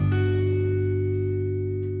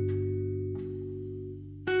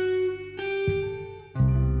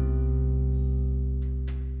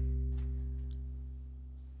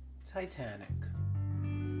Titanic,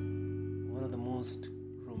 one of the most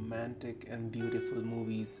romantic and beautiful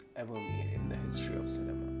movies ever made in the history of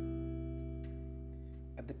cinema.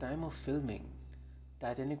 At the time of filming,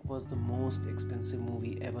 Titanic was the most expensive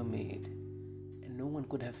movie ever made, and no one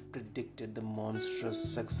could have predicted the monstrous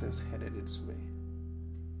success headed its way.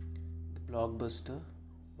 The blockbuster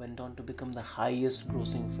went on to become the highest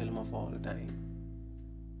grossing film of all time,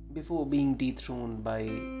 before being dethroned by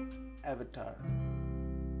Avatar,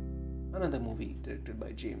 another movie directed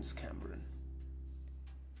by James Cameron.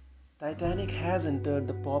 Titanic has entered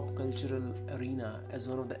the pop cultural arena as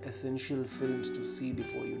one of the essential films to see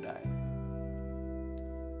before you die.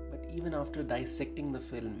 But even after dissecting the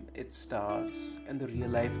film, its stars, and the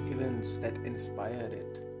real-life events that inspire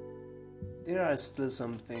it, there are still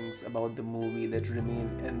some things about the movie that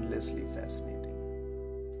remain endlessly fascinating.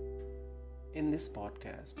 In this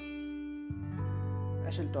podcast,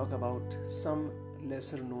 I shall talk about some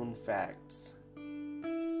lesser known facts,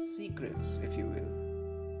 secrets if you will,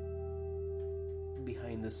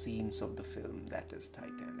 behind the scenes of the film that is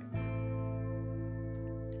Titanic.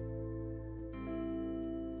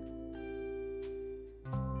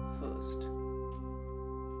 First,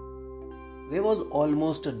 there was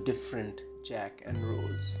almost a different Jack and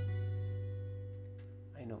Rose.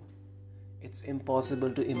 I know, it's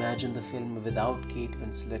impossible to imagine the film without Kate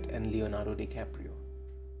Winslet and Leonardo DiCaprio,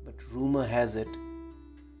 but rumor has it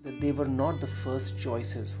that they were not the first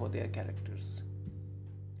choices for their characters.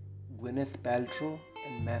 Gwyneth Paltrow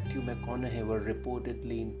and Matthew McConaughey were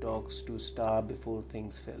reportedly in talks to star before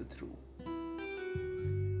things fell through.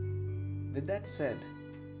 With that said,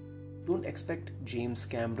 don't expect James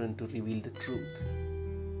Cameron to reveal the truth.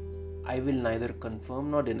 I will neither confirm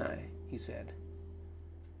nor deny, he said.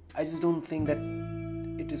 I just don't think that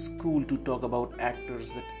it is cool to talk about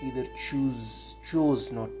actors that either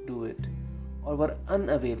chose not to do it, or were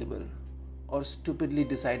unavailable, or stupidly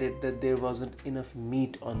decided that there wasn't enough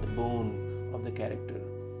meat on the bone of the character,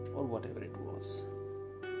 or whatever it was.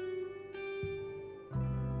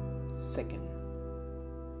 Second,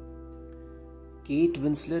 Kate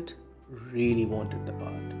Winslet really wanted the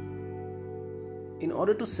part. In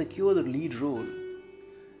order to secure the lead role,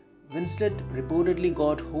 Winslet reportedly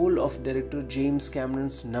got hold of director James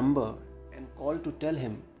Cameron's number and called to tell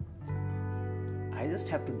him, "I just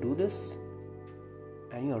have to do this,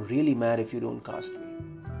 and you're really mad if you don't cast me."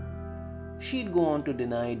 She'd go on to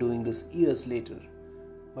deny doing this years later,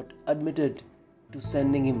 but admitted to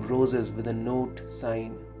sending him roses with a note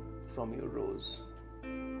signed, "From your Rose."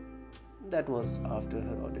 That was after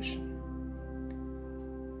her audition.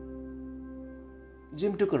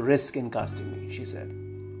 "Jim took a risk in casting me," she said.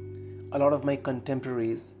 "A lot of my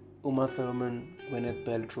contemporaries, Uma Thurman, Gwyneth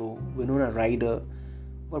Paltrow, Winona Ryder,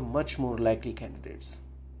 were much more likely candidates.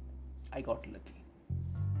 I got lucky."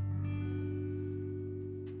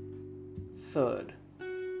 Third,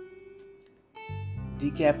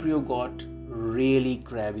 DiCaprio got really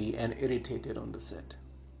crabby and irritated on the set.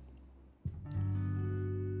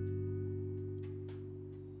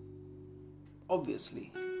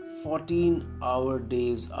 Obviously, 14-hour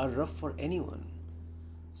days are rough for anyone,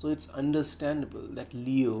 so it's understandable that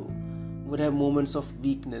Leo would have moments of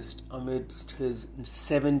weakness amidst his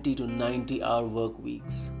 70 to 90-hour work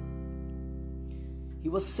weeks. He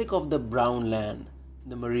was sick of the brown land,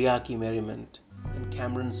 the mariachi merriment, and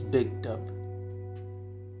Cameron's big tub.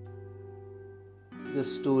 The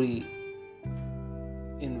story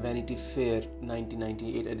in Vanity Fair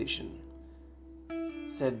 1998 edition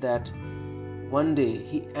said that one day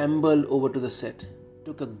he ambled over to the set,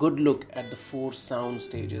 took a good look at the 4 sound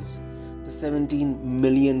stages, the 17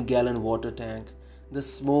 million gallon water tank, the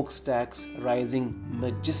smokestacks rising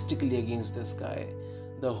majestically against the sky,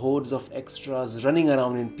 the hordes of extras running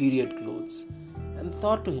around in period clothes, and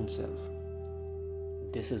thought to himself,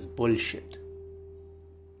 "This is bullshit."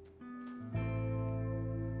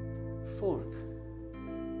 Fourth,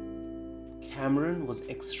 Cameron was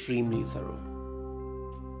extremely thorough.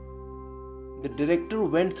 The director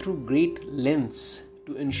went through great lengths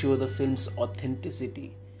to ensure the film's authenticity,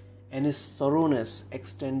 and his thoroughness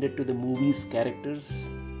extended to the movie's characters,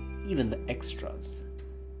 even the extras.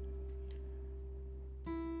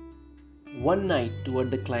 One night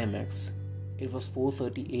toward the climax, it was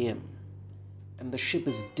 4:30 a.m. and the ship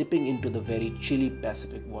is dipping into the very chilly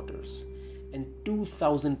Pacific waters, and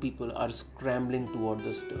 2,000 people are scrambling toward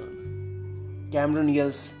the stern. Cameron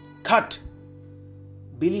yells, "Cut!"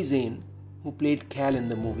 Billy Zane, who played Cal in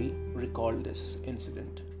the movie, recalled this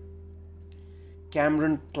incident.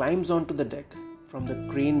 Cameron climbs onto the deck from the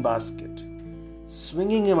crane basket,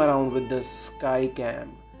 swinging him around with the sky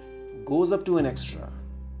cam, goes up to an extra,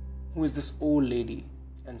 who is this old lady,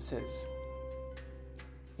 and says,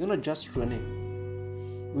 "You're not just running.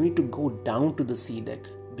 You need to go down to the sea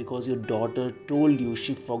deck because your daughter told you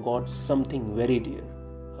she forgot something very dear,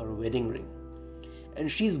 her wedding ring.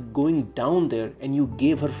 And she's going down there and you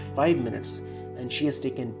gave her 5 minutes and she has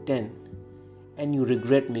taken 10 and you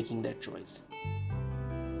regret making that choice."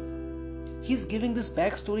 He's giving this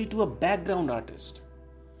backstory to a background artist,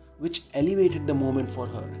 which elevated the moment for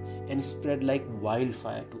her and spread like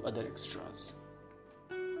wildfire to other extras.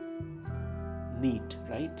 Neat,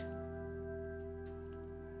 right?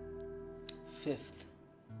 Fifth,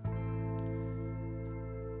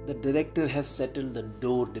 the director has settled the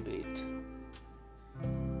door debate.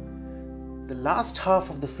 The last half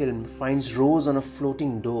of the film finds Rose on a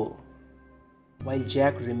floating door while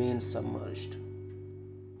Jack remains submerged.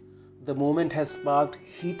 The moment has sparked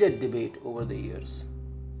heated debate over the years.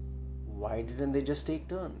 Why didn't they just take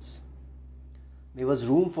turns? There was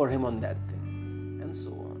room for him on that thing, and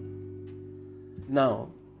so on. Now,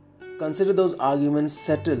 consider those arguments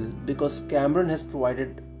settled because Cameron has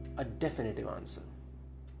provided a definitive answer.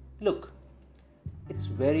 Look, it's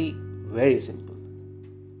very, very simple.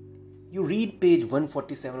 You read page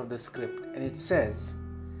 147 of the script and it says,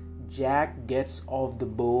 Jack gets off the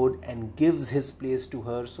boat and gives his place to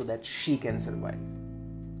her so that she can survive.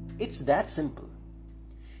 It's that simple.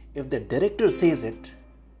 If the director says it,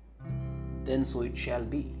 then so it shall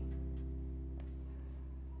be.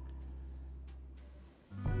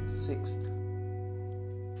 Sixth,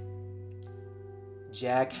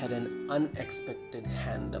 Jack had an unexpected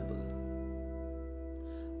hand double.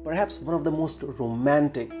 Perhaps one of the most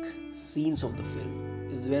romantic scenes of the film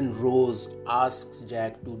is when Rose asks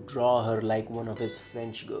Jack to draw her like one of his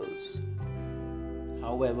French girls.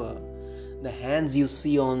 However, the hands you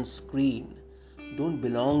see on screen don't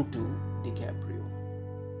belong to DiCaprio,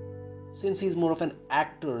 since he's more of an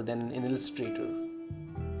actor than an illustrator.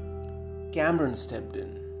 Cameron stepped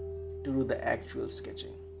in to do the actual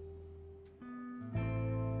sketching.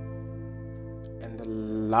 And the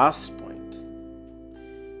last point,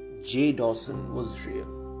 Jay Dawson was real.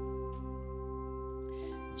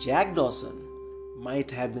 Jack Dawson might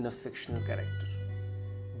have been a fictional character,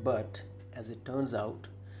 but as it turns out,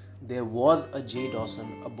 there was a Jay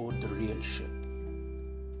Dawson aboard the real ship.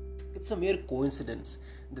 It's a mere coincidence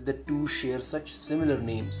that the two share such similar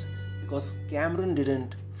names because Cameron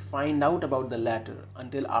didn't find out about the latter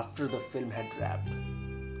until after the film had wrapped.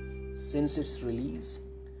 Since its release,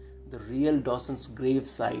 the real Dawson's grave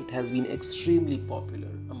site has been extremely popular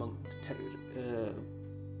among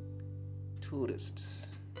tourists.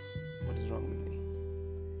 What is wrong with me?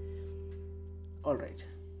 Alright,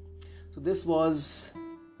 so this was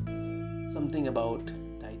something about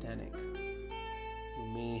Titanic. You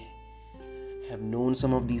may have known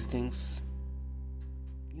some of these things.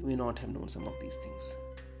 You may not have known some of these things.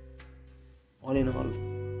 All in all,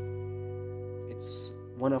 it's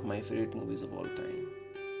one of my favorite movies of all time.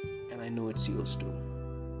 And I know it's yours too.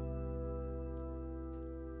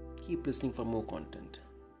 Keep listening for more content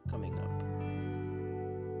coming up.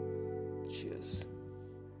 Cheers.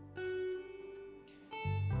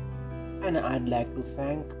 And I'd like to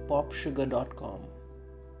thank popsugar.com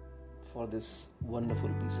for this wonderful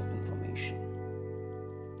piece of information.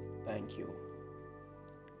 Thank you.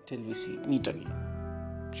 Till we meet again.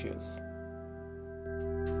 Cheers.